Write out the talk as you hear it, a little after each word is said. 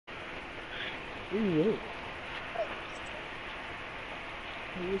Ooh,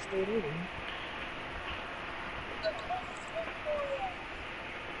 you stay there.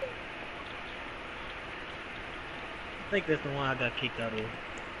 I think that's the one I got kicked out of.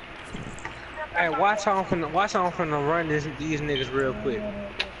 Hey, watch on from the run these niggas real quick.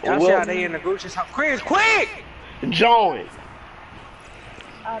 Y'all see Well, how they in the group chat? Chris, quick! join.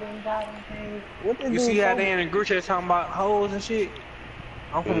 I done got him. What they You do? see how they in the group chat talking about hoes and shit?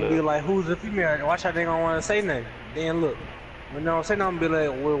 I'm gonna be No. like, who's the female? Watch how they gonna wanna say nothing. Then look, when they don't say nothing, be like,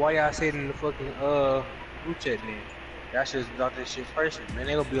 well, why y'all sitting in the fucking group chat then? Y'all should thought this shit person. Man,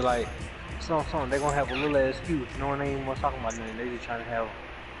 they gonna be like, something. They gonna have a little ass excuse, knowing they ain't want to talk about nothing. They just trying to have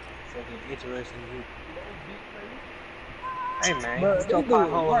fucking interesting group. Hey man, Bro, get this your dude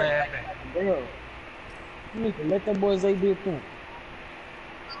pothole Mark ass act back. like a girl. You need to let that boy say do thing.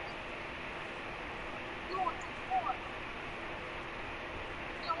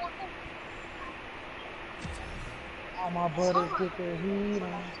 All my brothers get their heat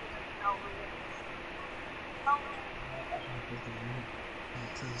on.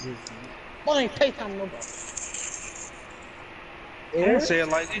 Boy, ain't take time no go. I'm gonna Air, say it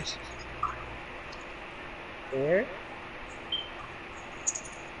like this. air.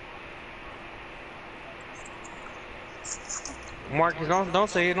 Marcus, don't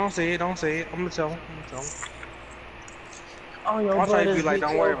say it, don't say it. I'm gonna tell him. All your I'll try to be brothers like, get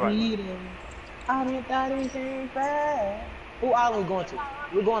don't worry your about it. heat on. I didn't thought this ain't bad. Who island we going to?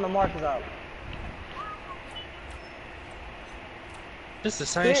 We're going to Marcus Island. Just the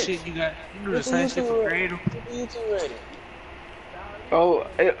same Stitch, shit you got. You do the get the same shit for YouTube ready. creative. Get the YouTube ready. Oh,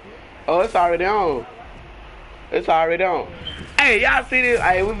 it's already on. It's already on. Hey, y'all see this?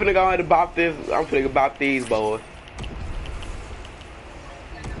 Hey, we finna go ahead and bop this. I'm finna bop these boys.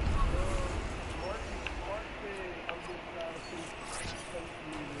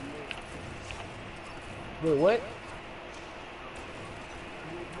 Wait, what?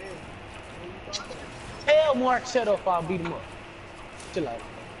 Tell Mark shut up or I'll beat him up. Chill out.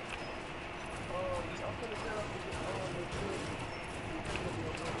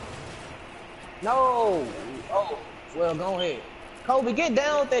 No. Oh, well, go ahead. Kobe, get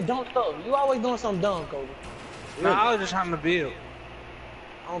down with that dumb stuff. You always doing something dumb, Kobe. Nah, Really. I was just trying to build.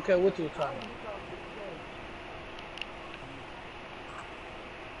 I don't care what you were trying to do.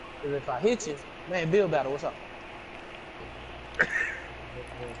 Because if I hit you, man, Bill battle, what's up?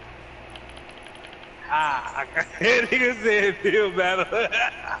 Nigga said feel better.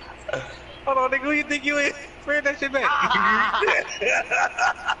 Hold on, nigga, who you think you is? Spread that shit back.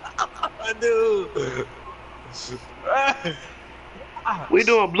 Dude. We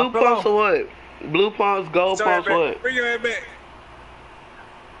doing I blue fell pumps off. or what? Blue pumps, gold Sorry, pumps, back. what? Bring your head back.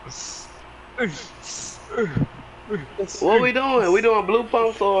 What we doing? We doing blue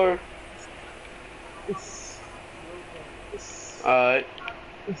pumps or? Alright.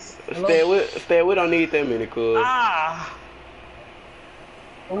 Hello? Stay. We don't need that many, cuz. Ah.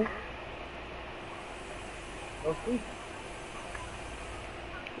 Who? No speak.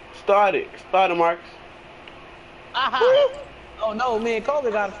 Start it, Marcus. Aha! Oh no, man,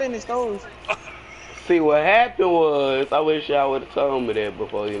 Kobe gotta finish those. See, what happened was, I wish y'all would have told me that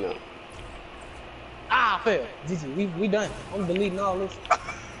before, you know. Ah, fail. GG, we done. I'm deleting all this.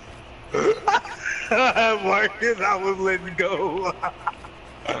 Marcus, I was letting go.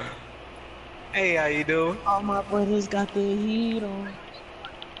 Hey, how you doing? All my brothers got the heat on.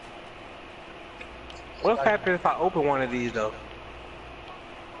 What happens if I open one of these though?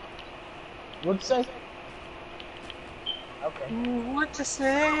 What'd you say? Okay. What to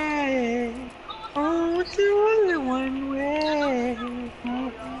say? Oh, what you only one way.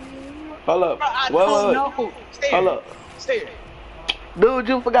 Hold up. Bro, I don't What? know. Hold Stare. up. Stare. Dude,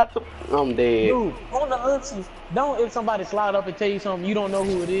 you forgot to. I'm dead. Dude, on the unseen, don't if somebody slide up and tell you something, you don't know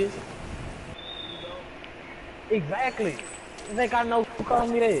who it is. Exactly. You think I know who called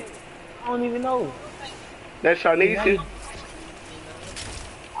me that? I don't even know. That's See, now Sharnisha.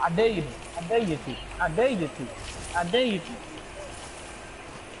 I dare you. I dare you to. I dare you to. I dare you to.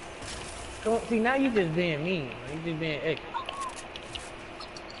 Come on, see, now you just being mean. Man. You just being extra.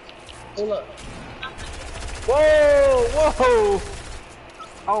 Hold up. Whoa!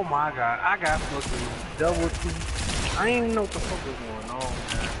 Oh my god, I got fucking double two. I didn't even know what the fuck was going on,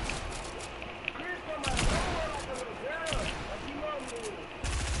 man.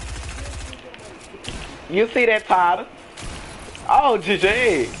 You see that title? Oh,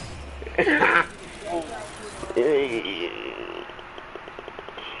 GG.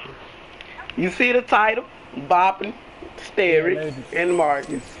 You see the title? Boppin, Yeah, Sterry, maybe. and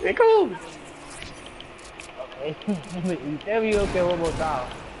Marcus. And cool. Okay. You tell me you okay one more time.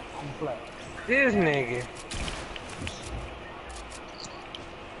 I'm flat. This nigga.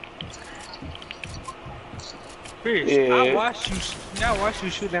 Chris, Yeah. I watched you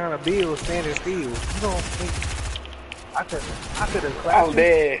shoot down a bill standing still. You don't think I could have clapped I'm you?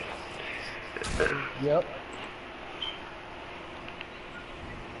 dead. Yep.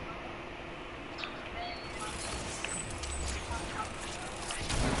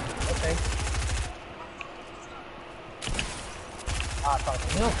 Okay. I'll talk to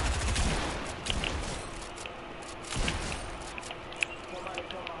him.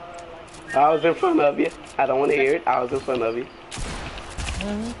 I was in front of you. I don't want to hear it. I was in front of you.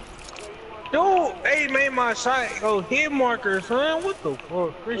 Dude, they made my shot go hit marker, son. What the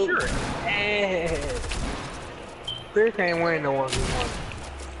fuck? Chris, you're ass. Chris ain't winning no 1v1.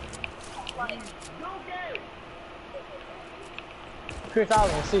 Chris, I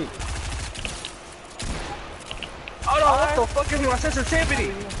was on 6. Hold on, what the fuck is my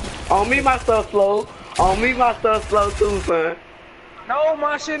sensitivity? On me, my stuff slow. On me, my stuff slow too, son. No,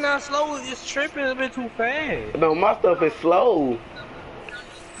 my shit not slow. It's tripping a bit too fast. No, my stuff is slow.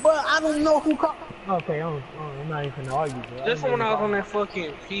 But I don't know who called. Okay, I'm not even gonna argue. Bro. Just when I was on that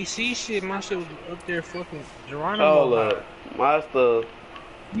fucking PC shit, my shit was up there fucking Geronimo. Hold up. My stuff.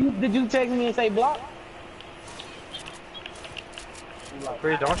 Did you text me and say block?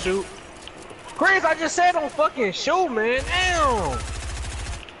 Chris, don't shoot. Chris, I just said don't fucking shoot, man. Damn.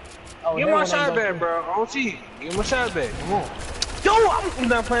 Oh, Give my shot back, bro. I don't cheat. Give my shot back. Come on. Yo, I'm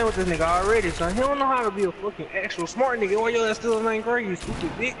done playing with this nigga already, son. He don't know how to be a fucking actual smart nigga. Why your ass still in 9th grade, you stupid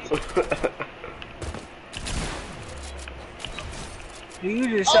bitch? You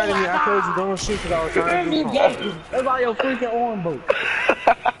just shot at me. I told you don't shoot because I was trying to do something. That's all your freaking arm boot.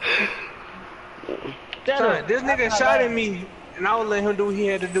 Son, this nigga shot at me, and I would let him do what he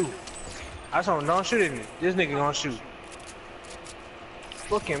had to do. I told him, don't shoot at me. This nigga gonna shoot.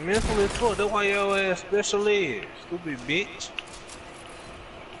 Fucking mental as fuck. That's why your ass special is, stupid bitch.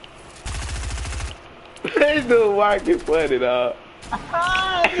 This dude Mark is funny, dog.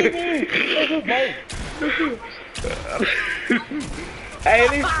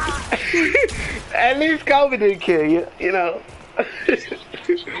 Hey, at least Kobe didn't kill you, you know.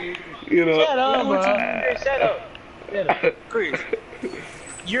 You know. Shut up, bro. Shut up. Shut up. Chris,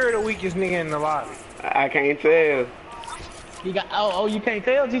 you're the weakest nigga in the lobby. I can't tell. You got oh you can't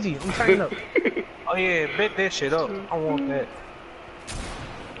tell, Gigi. I'm turning up. Oh yeah, bet that shit up. I want that.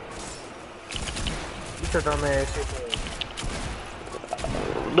 You took dumb ass shit.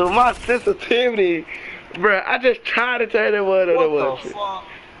 Dude, my sensitivity, bruh, I just tried to turn it one or the one. What the fuck?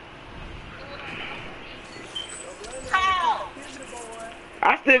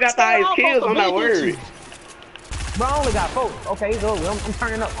 I still got the highest kills, I'm not worried. Bro, I only got 4. Okay, so I'm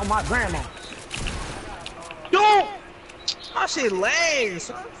turning up on my grandma. Dude! My shit lags.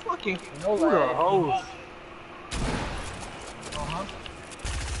 I'm fucking No who the lag. hoes.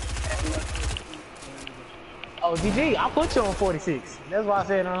 Oh, GG, I put you on 46. That's why I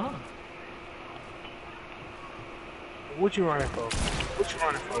said uh-huh. What you running for? What you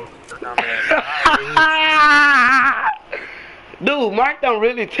running for? Dumb ass. Dude, Mark done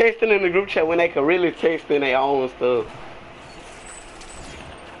really texting in the group chat when they could really text in their own stuff.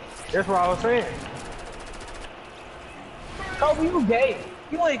 That's what I was saying. Kobe, you gay.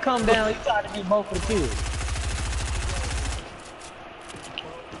 You ain't come down. You tried to get both of the kills.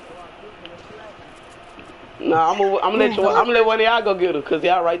 Nah, I'm gonna let one of y'all go get her, cause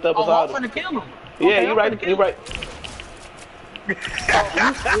y'all right there Oh, beside I'm her. finna kill him. Yeah, Okay, you I'm right, finna you kill right.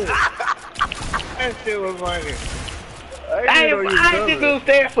 That shit was funny. I just do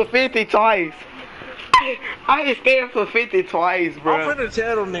stand for 50 twice. I just stand for 50 twice, I'm bro. finna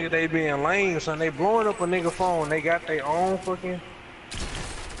tell them niggas they being lame, son. They blowing up a nigga phone. They got their own fucking.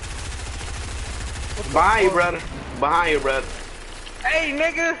 Behind you, brother. Behind you, brother. Hey,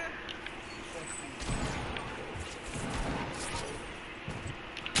 nigga.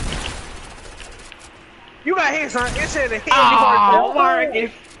 You got hit, son. It said the hit. Oh,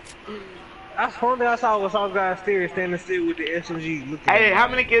 Marcus. That's one thing I saw was some guy sterry standing still with the SMG looking. Hey, how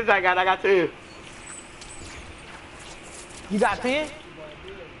many kids I got? I got 2. You got 10?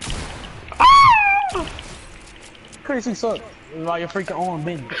 Chris, you suck. While your freaking arm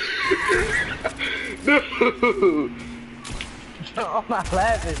bending. Dude. I'm not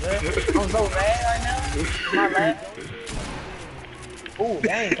laughing, man. I'm so mad right now. I'm not laughing. Ooh,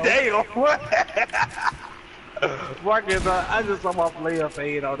 dang. Damn, what? Marcus, I just saw my player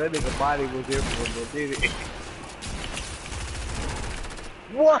fade on that nigga body was different, but did it?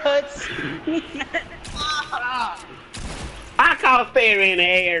 What? I caught sterry in the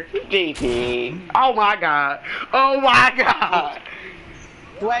air. GT. Oh my god. Oh my god.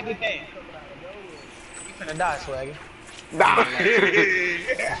 Swag it can. finna die, Swaggy. Nah.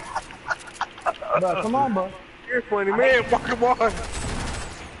 Bro, come on, bro. You're funny, man. Fucking boy.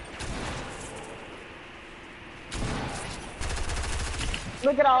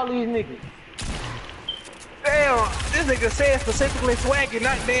 Look at all these niggas. Damn, this nigga said specifically Swaggy,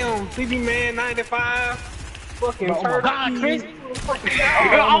 not damn CB Man 95. Fucking Oh my God, Chris.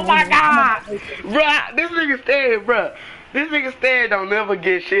 Oh my God, bruh, this nigga Sterry, bruh. This nigga Sterry don't never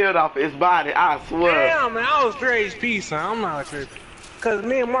get shield off his body. I swear. Damn, man, I was straight HP, son. I'm not tripping. Cause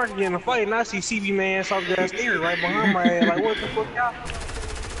me and Mark get in a fight, and I see CB Man soft gas Sterry right behind my ass. Like, what the fuck, y'all?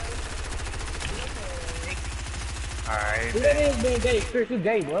 Alright. That is being gay, Chris. You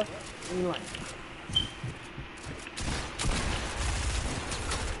gay, bro. You like?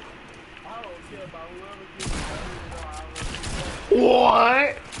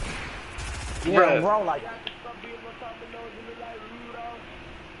 What? Yeah, Bruh. bro, like that.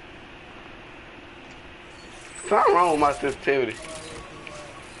 Something wrong with my sensitivity.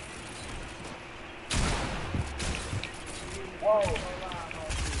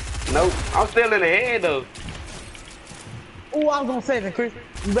 Nope, I'm still in the head though. Ooh, I was gonna say that, Chris.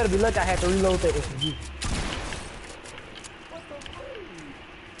 You better be lucky I had to reload that SMG.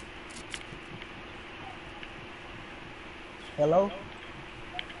 Hello?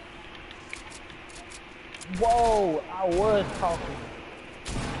 Whoa, I was talking.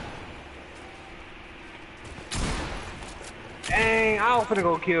 Dang, I was finna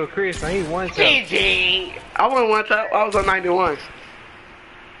go kill Chris. I ain't one shot. GG. I won one time. I was on 91.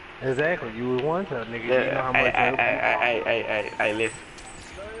 Exactly, you was one shot, nigga. You know Yeah. how much Hey, listen.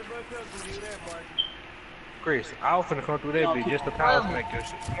 Chris, I was finna come through that bitch just to power smack your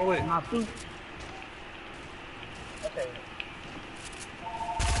shit. Go ahead. My feet. Okay.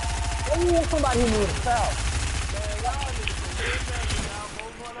 Ooh, somebody hit me with a foul.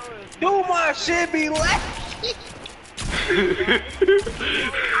 Do my shit be lacking.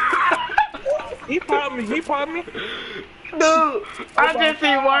 He popped me. Dude, I just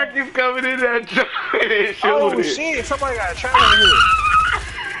see Marcus coming in that joint and shooting. Oh shit, somebody got a trap on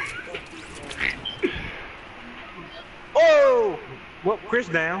here. Oh! Well, Chris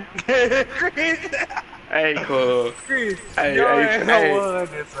down. Chris down. Hey, cuz. Chris, Hey, your hey, ass hey. won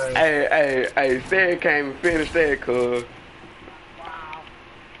this thing. Hey, Stan came and finished that, cuz.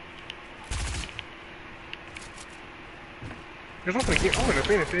 I'm gonna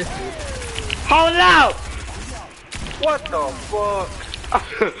finish this shit. Hold up! What the fuck?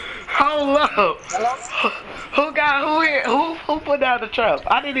 Hold up! Who put down the traps?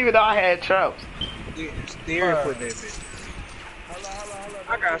 I didn't even know I had traps. Yeah, Sterry put that bitch.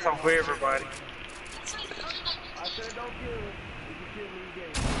 I got something for everybody.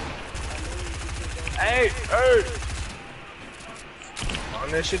 Hey!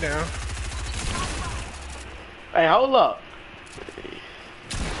 On that shit down. Hey, hold up.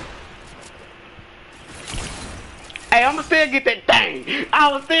 Hey, I'ma still get that thing. I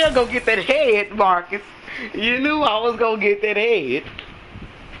was still gonna get that head, Marcus. You knew I was gonna get that head.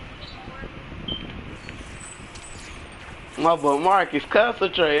 My boy Marcus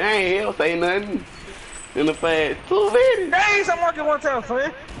concentrate. I ain't he'll say nothing in the past 2 minutes. Dang, some market one time,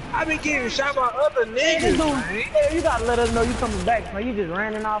 son. I been getting shot by other niggas, man. Yeah, you gotta let us know you coming back, man. You just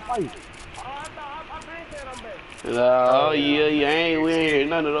ran in our fight. Oh yeah, we ain't hear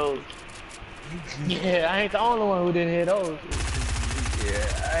none of those. Yeah, I ain't the only one who didn't hear those.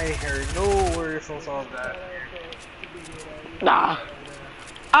 Yeah, I ain't heard no words from some guy. Nah.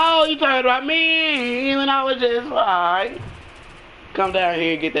 Oh, you talking about me when I was just alright. Come down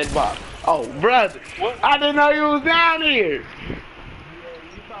here and get that box. Oh, brother. What? I didn't know you was down here.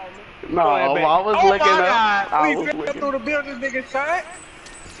 No, I was looking up. I was we fell through the building, nigga shot.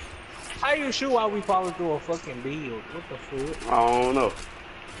 How you shoot while we falling through a fucking build? What the fuck? I don't know.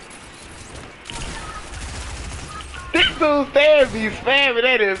 This dude spamming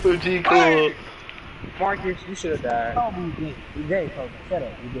that SMG cool. Marcus, you should have died. Oh, we did, Kobe. Shut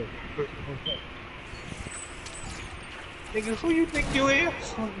up, we did. Nigga, who you think you is?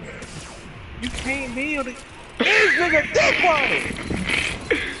 You can't build it. This nigga dick on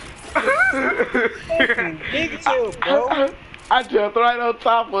Big too, bro. I jumped right on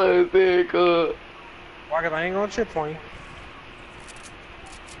top of his thing, cuz. Marcus, I ain't gonna chip on you.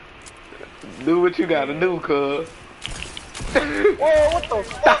 Do what you gotta do, cuz. Whoa, what the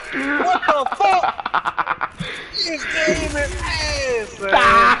fuck? What the fuck? This game is ass,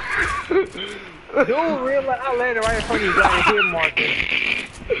 man. Dude, realize I landed right in front of you guys here, Marcus.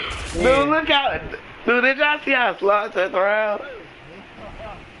 Dude, look out. Dude, did y'all see how slow I turned around?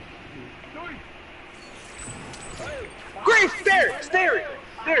 Great, stare it.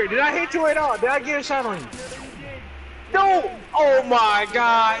 There, did I hit you at all? Did I get a shot on you? No! Oh my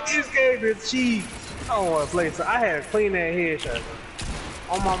god, this game is cheap. I don't want to play, so I had to clean that headshot.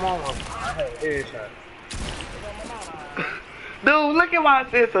 On my mama, I had a headshot. Dude, look at my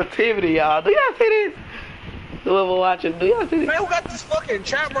sensitivity, y'all. Do y'all see this? Whoever watching, do y'all see this? Man, who got this fucking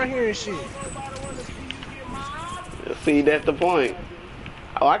trap right here and shit? See, that's the point.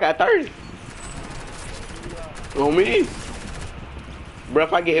 Oh, I got 30. On me. Bro,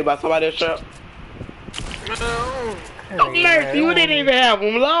 if I get hit by somebody else trap. Oh, mercy, you didn't even have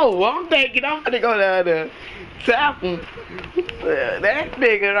him low. I'm gonna go down there. Tap him. That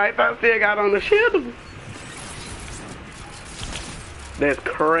nigga right there still got on the shield. That's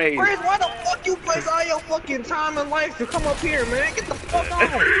crazy. Chris, why the fuck you place all your fucking time and life to come up here, man? Get the fuck on.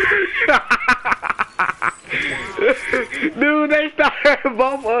 Dude, they started,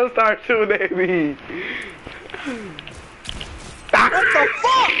 both of us started shooting at me. What the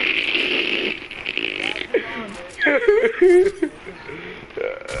fuck?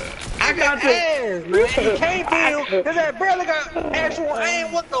 I got ass, man. You can't build. Cause that barely got actual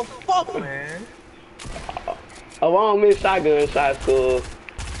aim. What the fuck, man? Oh, I don't miss shotgun shots, cuz.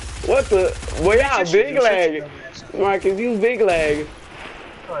 What the? Boy, y'all big lag. Marcus, you big lag.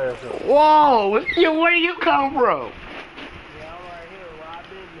 Whoa, where you come from?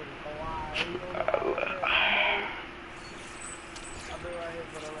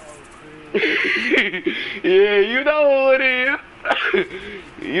 Yeah, you know who it is.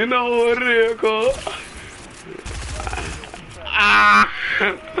 You know who it is, cuz. Ah.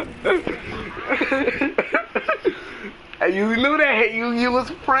 You knew that you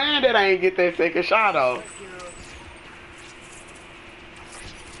was praying that I ain't get that second shot off.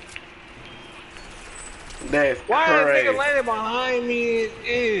 That's why crazy. Why that nigga landed behind me?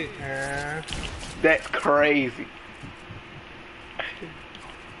 That's crazy.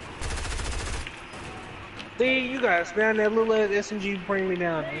 See, you gotta spam that little ass SMG to bring me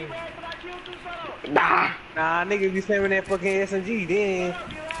down, dude. Nah, nigga, be spamming that fucking SMG, then.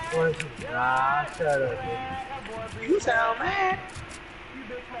 Nah, shut up, dude. You sound mad.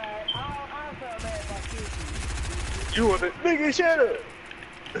 You want it? Nigga, shut up.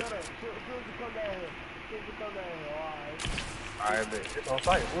 Alright, man. It's on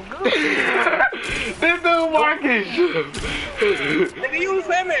site. We're good. This dude Marcus. Nigga, you was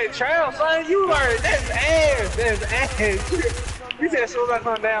spamming that trail, son. You learned. That's ass. That's ass. You said as soon as I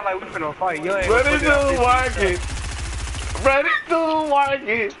come down, like, we finna fight. Yo, Bro, this dude Marcus. Bro, this dude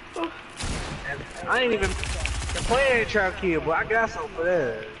Marcus. I ain't even playing trap kid, but I got something for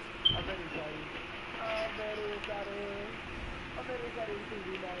that.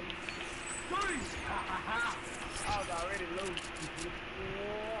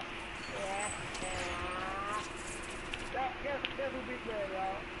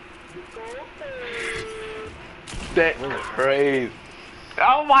 That's crazy.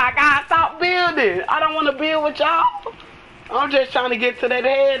 Oh my God, stop building. I don't want to build with y'all. I'm just trying to get to that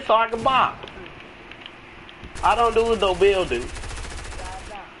head so I can bop. I don't do no building.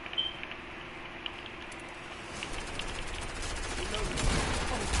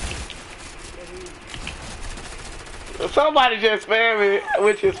 Somebody just spammed me,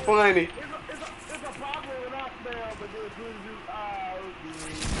 which is funny.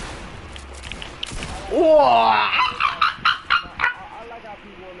 Whoa!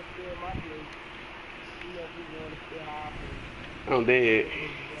 I'm dead.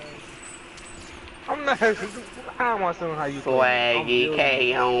 I'm not. I don't want to know how you Swaggy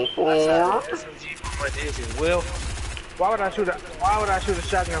K on 4. Well, why would I shoot a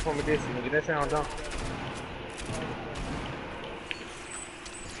shotgun from a distance, nigga? That sound dumb.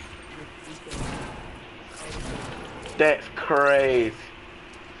 That's crazy.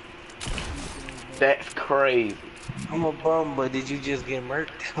 That's crazy. I'm a bum, but did you just get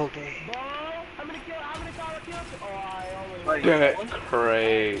murked? Okay. That's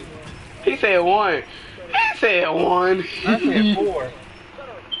crazy. He said 1. He said 1.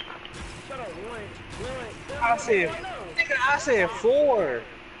 I said 4. I said 4.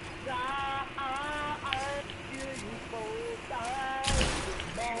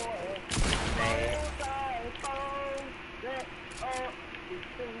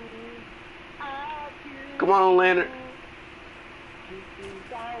 Come on, Leonard.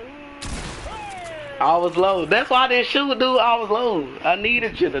 I was low. That's why I didn't shoot, dude. I was low. I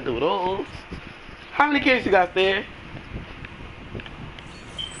needed you to do those. How many kills you got there?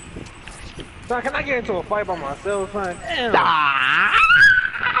 Son, can I get into a fight by myself, son? Damn. Ah!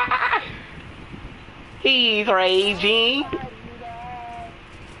 He's raging.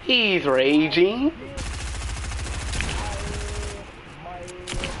 He's raging.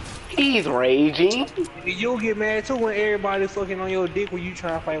 He's raging. You'll get mad too when everybody fucking on your dick when you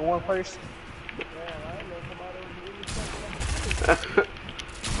try to fight one person.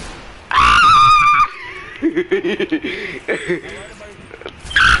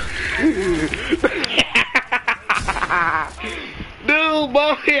 Dude,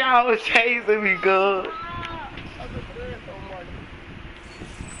 both of y'all was chasing me, good.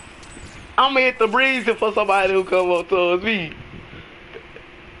 I'm gonna hit the breeze for somebody who come up towards me.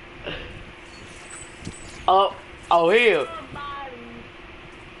 Oh, here.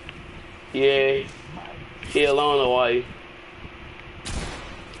 Yeah. Hell on the way.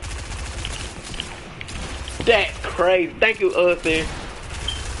 That's crazy. Thank you, Usher.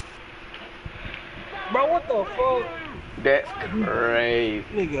 Bro, what the fuck? That's crazy.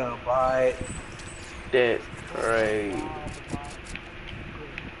 Nigga, bye. That's crazy.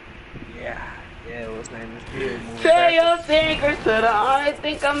 Yeah, what's name is good. Tell your secrets to the only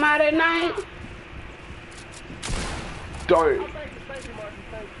think I'm out at night. Darn.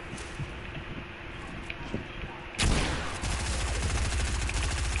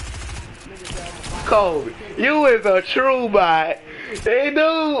 Kolby, you is a true bot. Hey,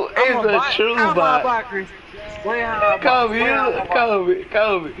 dude is a true bot. Kolby,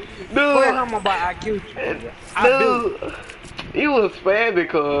 dude. Dude, how about I killed you? Dude, you was spamming,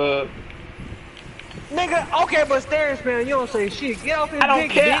 cuz. Nigga, okay, but sterry spam, you don't say shit. Get off his I don't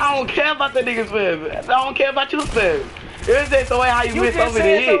dick, care. bitch. I don't care about the niggas spamming. I don't care about you spamming. It's just the way how you miss so just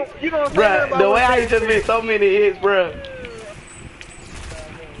many said hits, so, you gonna say bruh. about The way what how you sterry just missed so many hits, bruh.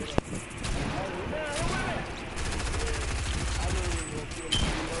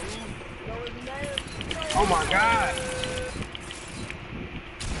 Oh my god.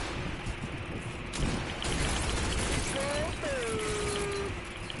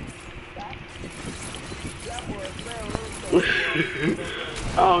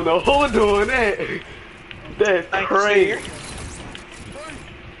 I don't know who doing that. That's crazy.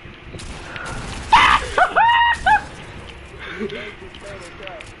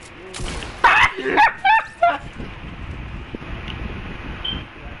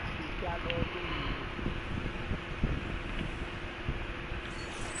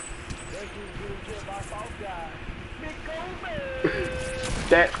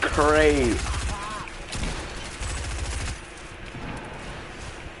 That's crazy.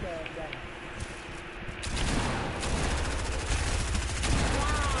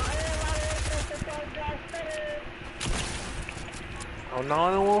 I'm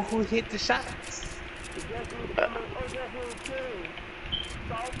not the one who hit the shots.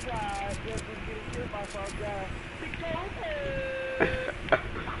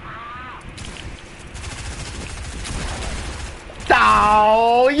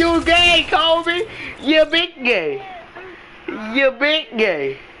 Oh, you gay, Kolby. You big gay. You big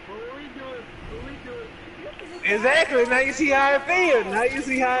gay. Exactly, now you see how I feel. Now you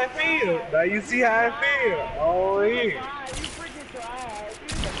see how I feel. Now you see how I feel. Oh, yeah.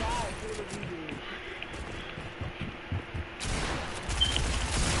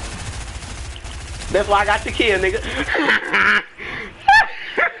 That's why I got the kill, nigga.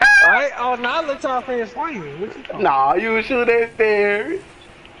 Alright, oh, now let's all finish swinging. What you talking? Nah, you shoot that sterry.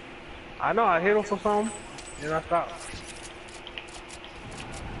 I know, I hit him for something, and I stopped.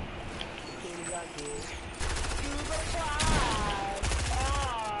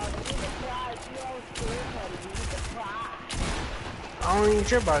 I don't even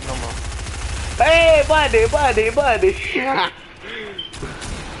trip about it no more. Hey, buddy.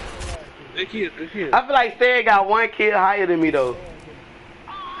 Good kid, good kid. I feel like Sterry got one kid higher than me, though.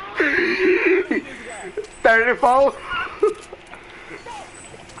 34.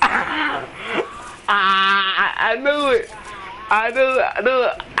 I knew it. I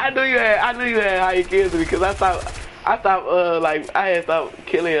knew you had higher kids than me because I stopped I had stopped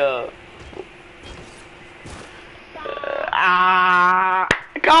killing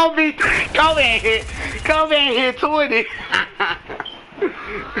Kolby ain't hit 20.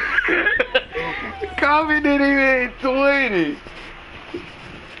 Kolby didn't even hit 20.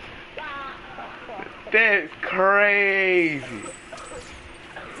 That's crazy.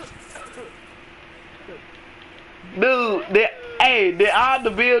 Dude, did all the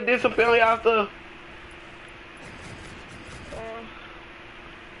bill disappear on y'all stuff?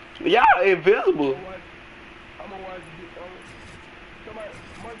 Y'all invisible.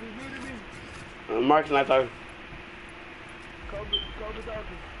 Mark's not talking.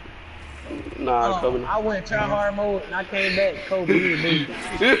 Nah, Kolby. I went try hard mode and I came back. Kolby hit me.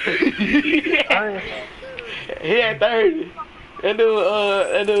 He had 30. That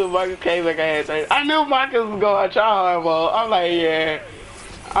dude Marcus came back. I had 30. I knew Marcus was going to try hard mode. I'm like, yeah.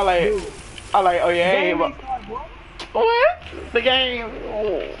 I like, oh yeah, The I ain't game about, ain't started, boy. what? The game,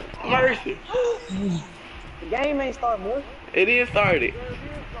 oh, mercy. The game ain't started, boy. It is started.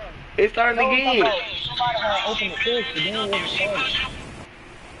 It started No, I'm talking again. about somebody had opened the push. The game wasn't started.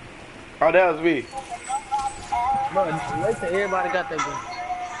 Oh, that was me. Bro, wait till everybody got that game.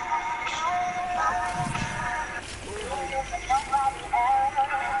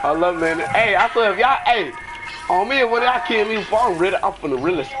 I love man. Hey, I swear if y'all, hey, on me, when y'all kill me before I'm finna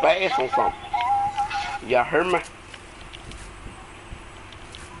really spaz on something. Y'all heard me?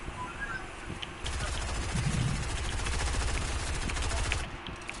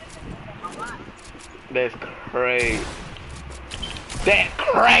 That's crazy. That's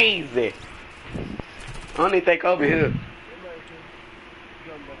crazy. I don't even think over here.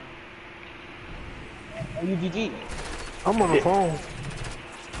 UGG. I'm on the phone.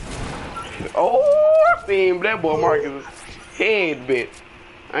 Oh, I seen that boy Marcus' head bit.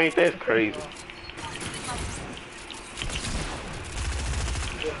 Ain't that crazy?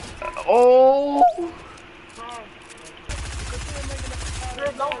 Oh.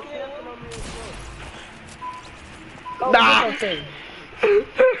 Nah.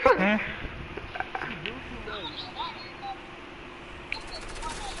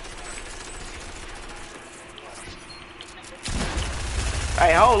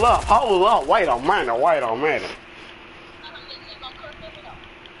 Hey, hold up, wait a minute.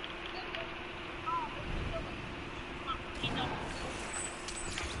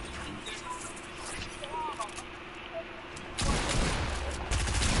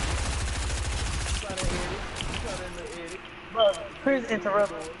 Chris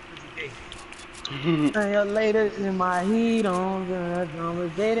interrupted. And your latest in my heat on the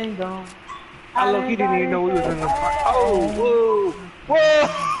numbers dead and gone. I look, he didn't even know we was in the fight. Oh, whoa, whoa!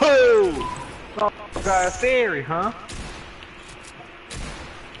 Oh, got sterry, huh?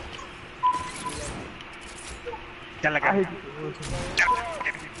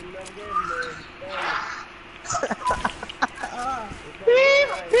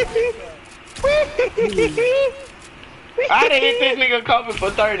 I done hit this nigga Kobe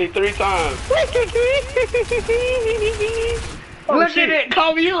for 33 times. Look at it,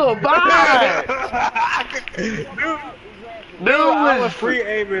 Kobe, you a vibe. I was free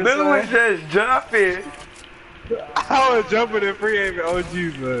aiming, Dude was son. just jumping. I was jumping and free aiming. Oh,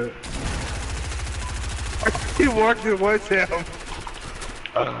 jeez, man. He walked in one time.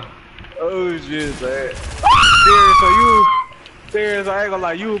 Oh, shit, man. Serious, I ain't gonna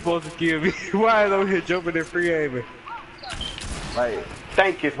lie, you were supposed to kill me. Why is over here jumping and free aiming? Like,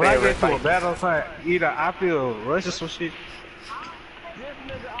 Thank you, when I Sarah. get to a battle fight, either I feel rushed or some shit.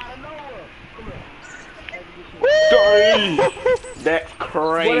 That's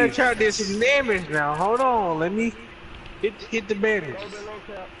crazy. Boy, that child did some damage now. Hold on, let me hit the bandage.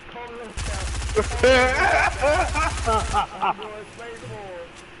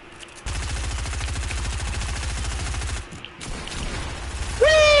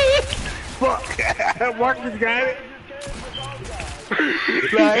 Fuck! Marcus got it.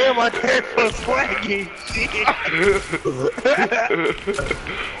 Nah, everybody came for swaggy shit.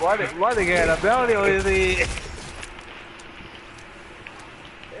 Why they got a belly on his head?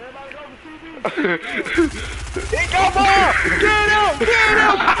 He go ball! Get him! Get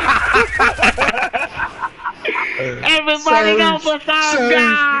him! Everybody go for Sauce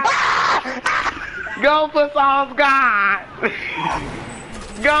God! Go for Sauce God!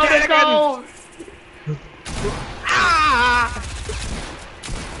 Go to Cole! Ah!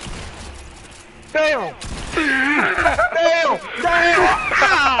 Damn! Damn! Damn!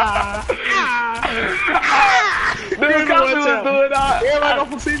 Ah! Ah! Dude, Kobe was doing that. Everybody go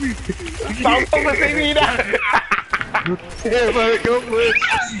for CB. Sauce go for CB now. Everybody go for it.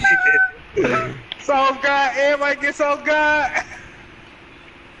 Sauce God, everybody get Sauce God.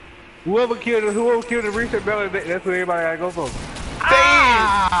 Whoever killed the reset belly, that's what everybody gotta go for.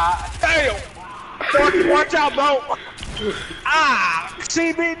 Ah! Damn! Watch out, bro! Ah!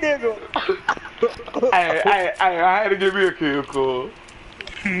 CB nigga! I had to give me a kill, cool.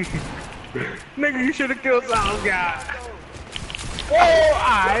 Nigga, you should've killed Sauce God. Oh,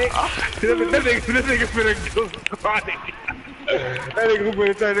 alright. That nigga finna go chronic. That nigga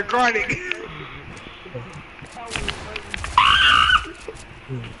finna turn to chronic.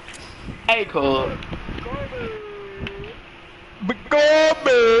 Hey, cool.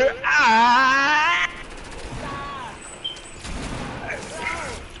 Kolby! Ah!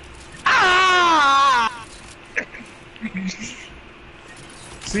 Ah!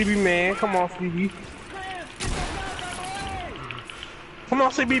 CB man, come on CB. Come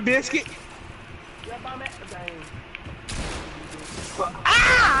on CB biscuit.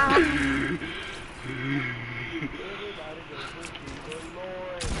 Ah!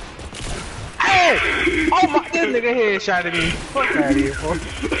 Hey! Oh my, this nigga headshot at me. Fuck out of here, boy.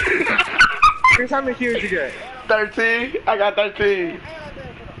 Chris, how many kills you got? 13. I got 13.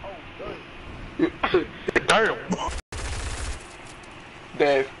 Damn.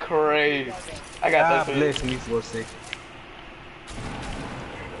 That's crazy. I got God 13. bless me for a second.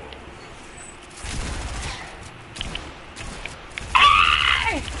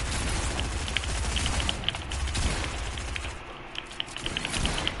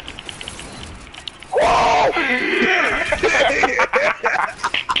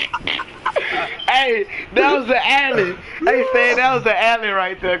 Hey, that was the alley. Hey, said that was the alley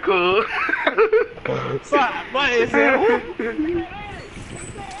right there, cool. Fuck, what is that?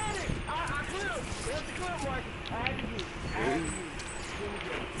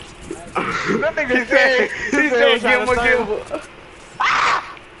 That nigga said, he said, give him.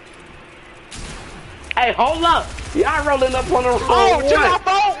 Hey, hold up. Y'all rolling up on the wrong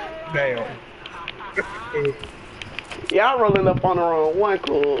one. Damn. Y'all rolling up on the wrong one,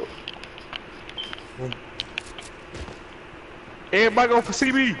 cool. Everybody go for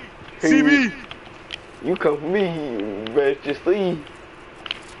CB. CB. You come for me, you better just leave.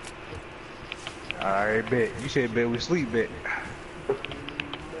 Alright, bet. You said bet we sleep, bet.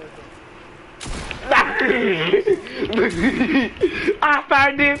 I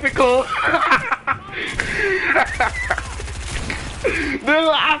found difficult. Dude,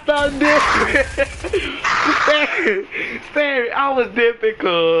 I found difficult. Sterry, I was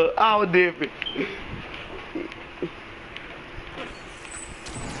difficult. I was difficult.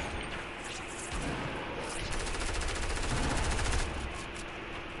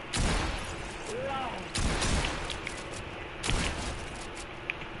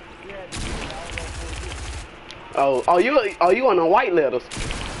 Oh, you on the white letters?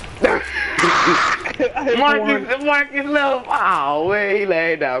 Marcus left. Oh, man, he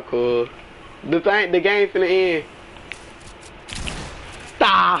laid out cool. The game finna end.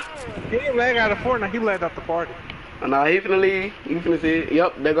 Stop. He didn't lag out of Fortnite, he lagged out the party. Oh, no, he finna leave. You finna see it.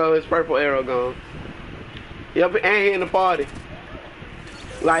 Yep, there go his purple arrow gone. Yep, and he in the party.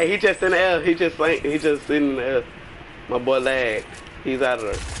 Like, he just in the air. He just sitting in the air. My boy lagged. He's out of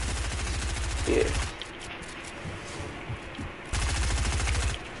there. Yeah.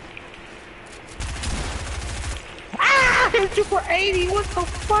 I hit you for 80. What the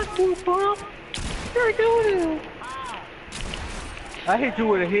fuck, you bum? You're doing. I hit you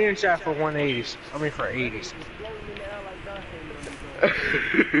with a headshot for 180s. I mean for 80s.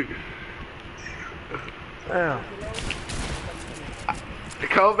 Damn.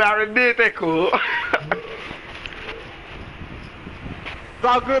 Kolby already did that cool. It's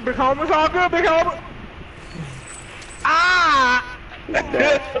all good, big homie. It's all good, big homie. Ah!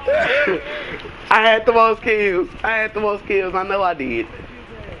 I had the most kills. I know I did.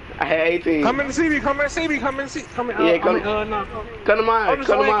 I had 18. Come in to see me. Come in to see me. Come in to see. Come in. Yeah, come. No. Come to mine.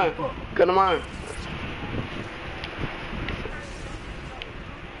 Come to mine. Come to mine.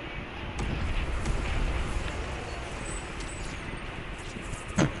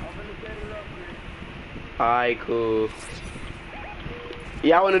 Alright, cool.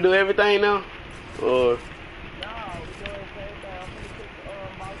 Y'all wanna do everything now? Or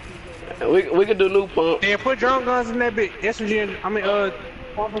we could do new pump. Yeah, put drum guns in that bit. SMG,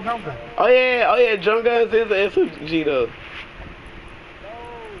 pump for drum gun. Oh yeah, drum guns is a SMG though.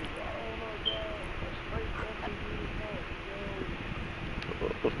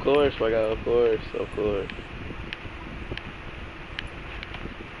 Of course, my guy, of course.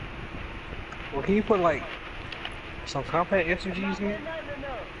 Well, can you put like some compact SMGs in there?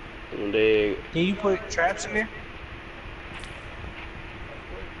 I'm dead. Can you put traps in there?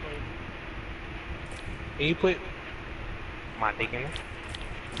 Can you put my dick in there?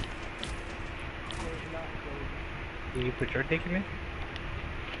 Can you put your dick in there?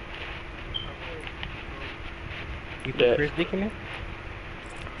 Can you put Chris' dick in there?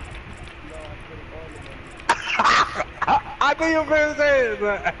 I think you're gonna say it,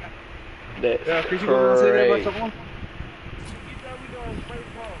 but... That's Chris, you gonna say that about crazy. someone?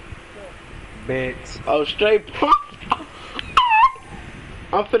 Bet. Oh, straight pump.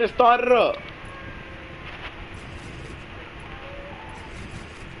 I'm finna start it up.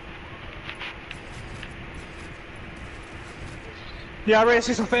 Y'all ready to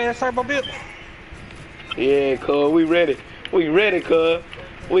see some fast turbo build? Yeah, cuz, we ready. We ready, cuz.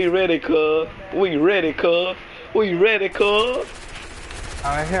 We ready, cuz. We ready, cuz. We ready, cuz.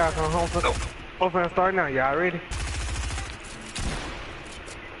 Alright, here I come home for the open and start now. Y'all ready?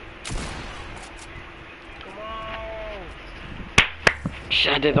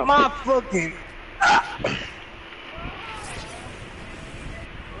 Shut it up. My fucking.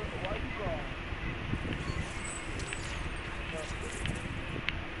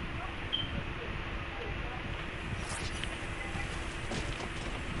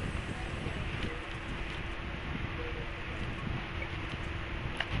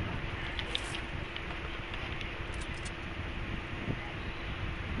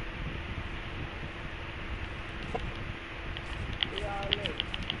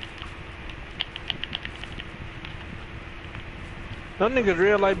 Them niggas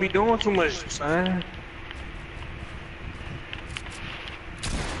real like be doing too much, son.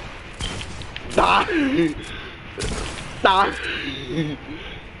 Stop. Stop.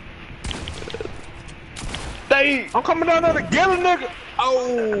 Stay. I'm coming down there to get a nigga.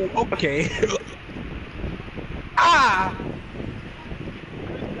 Oh, okay. Ah.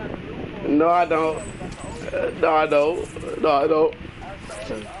 No, I don't. No, I don't. No, I don't.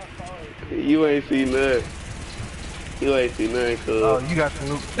 You ain't seen nothing. You ain't seen nothing, cuz. Oh, you got the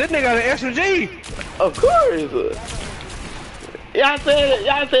new. This nigga got an SMG. Of course. Y'all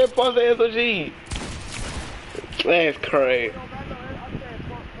said punch the SMG. That's crazy.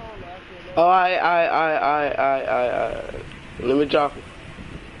 Oh, I. Let me drop it.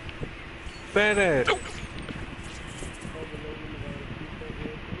 Fat ass.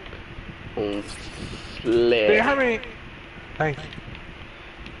 Hey, how many? Thank you.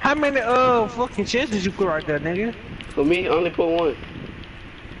 How many fucking chests did you put right there, nigga? For me, only put one.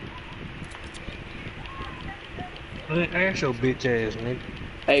 Ask your bitch ass, nigga.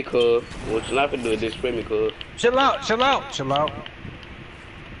 Hey, cuz, what you not gonna do is disrespect me, cuz. Chill out, chill out, chill out.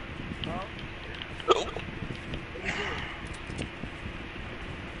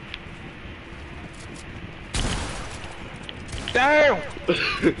 Damn!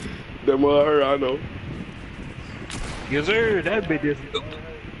 That mother hurt, I know. Yes, sir, that bitch is.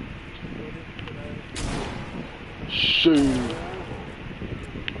 Shoot.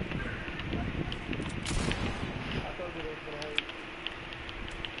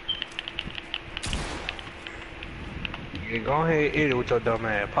 Yeah, go ahead and eat it with your dumb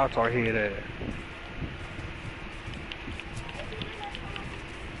ass. Pop our head ass.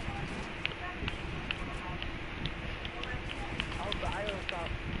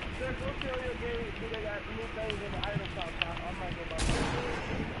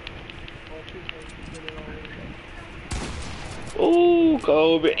 Ooh,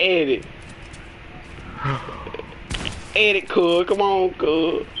 Kolby, edit. Edit, cuz. Come on,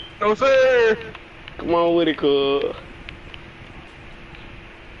 cuz. No, sir! Come on with it, cuz.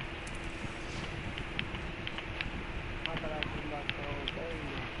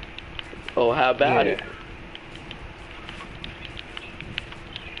 Oh, how about it?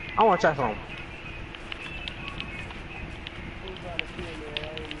 I wanna try something.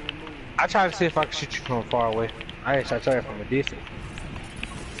 I try to see if I can shoot you from far away. I actually try it from a distance.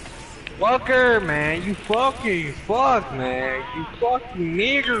 Fucker, man, you fuck, man, you fucking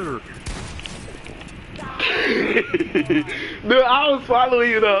nigger. Dude, I was following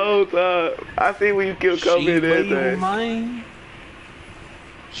you the whole time. I see when you killed Kolby and everything. Mine.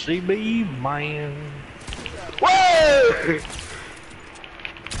 She be mine. Whoa!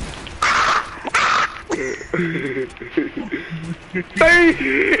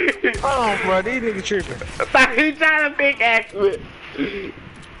 Hold on, bro, these niggas tripping. He trying to pickaxe me.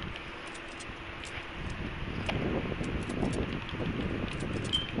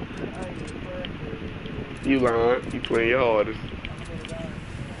 You lying. You playing your hardest.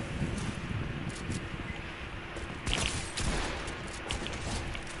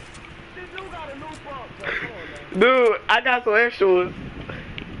 Dude, I got some extras.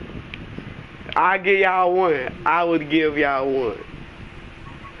 I'll give y'all one. I would give y'all one.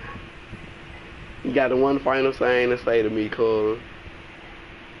 You got the one final thing to say to me, cuz.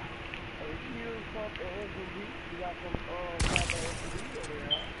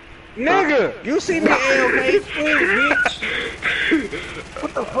 Nigga, you see me ALK bitch?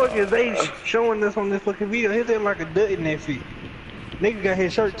 What the fuck is they showing us on this fucking video? He's like a dud in that feet. Nigga got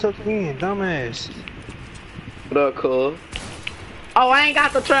his shirt tucked in, dumbass. What up, cuz? Oh, I ain't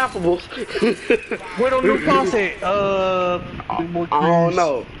got the trappables. Where the new faucet? I don't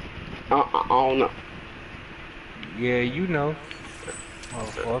know. I don't know. Yeah, you know.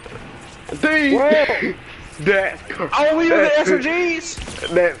 Motherfucker. Dude, that's crazy. Oh, we use the SMGs?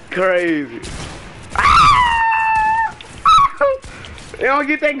 That's crazy. You don't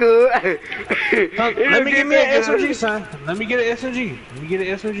get that good. Let me get me an SMG, son. Let me get an SMG. Let me get an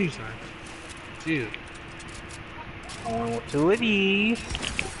SMG, son. Chill. I want two of these.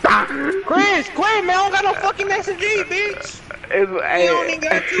 Chris, man, I don't got no fucking SMG, bitch. You don't even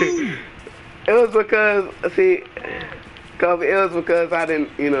got two. It was because, see, Kobe, it was because I didn't,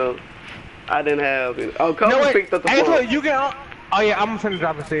 I didn't have, oh, Kobe picked up the phone. Look, you can, oh yeah, I'm finna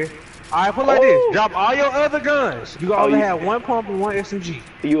drop it here. Alright, put it like this, drop all your other guns. You only have one pump and one SMG.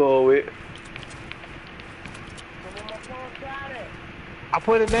 You owe it. I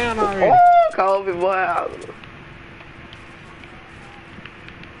put it down already. Oh, Kobe, boy.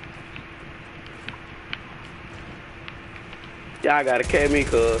 Y'all gotta catch me,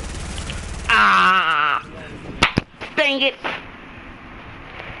 cuz. Ah! Dang it!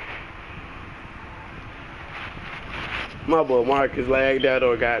 My boy Marcus lagged out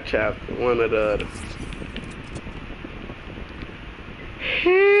or got chopped. One or the other.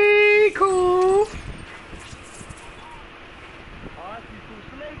 Hey, cool.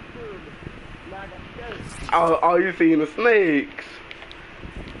 Oh, you seen the snakes?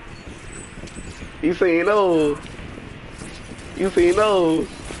 You seen those? You seen those?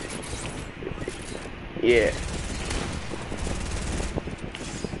 Yeah.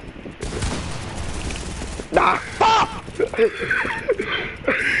 Nah.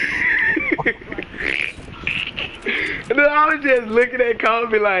 Dude, I was just looking at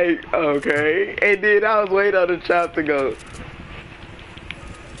Kobe like, okay. And then I was waiting on the chop to go.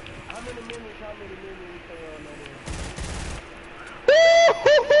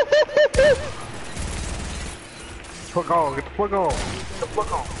 Fuck on, get the fuck on. Get the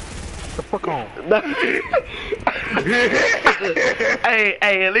fuck on. Get the fuck on.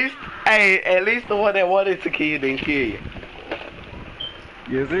 at least the one that wanted to kill you didn't kill you.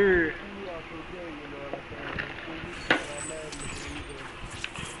 Yes, sir.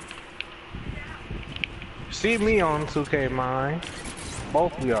 See me on 2K, mine.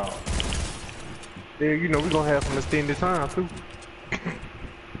 Both of y'all. Yeah, we gonna have some extended time too.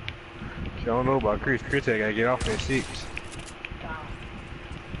 I don't know about Chris. Chris, I gotta get off at 6.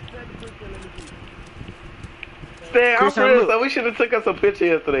 Stan, I'm serious, so we should have took us a picture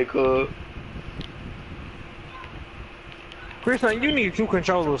yesterday, cuz. Chris, you need 2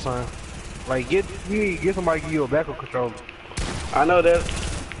 controllers, son. Like, you need to get somebody to give you a backup controller. I know that.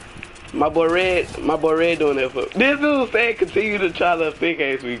 My boy Red doing that for. This dude said continue to try to thick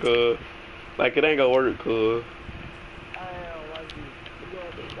ass me, cuz. Like, it ain't gonna work, cuz.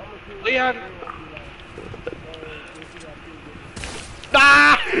 Leon.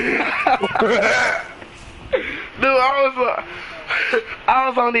 Ah! Dude, I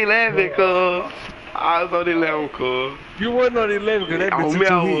was on 11, cuz. I was on 11, cuz. You wasn't on 11, cuz that bitch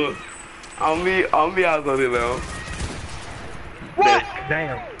too. On me, I was on 11. What?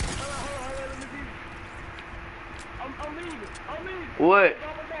 Damn. What?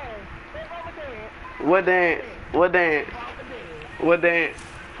 What dance? What dance? What dance?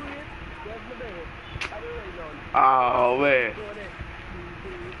 Oh, man.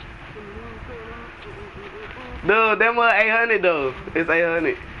 Dude, that was 800 though. It's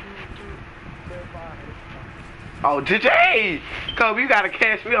 800. Oh, JJ! Kobe, you gotta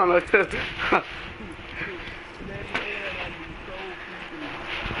catch me on the.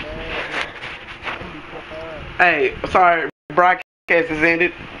 Hey, sorry, broadcast is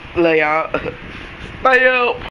ended. Lay out. Bye, yo.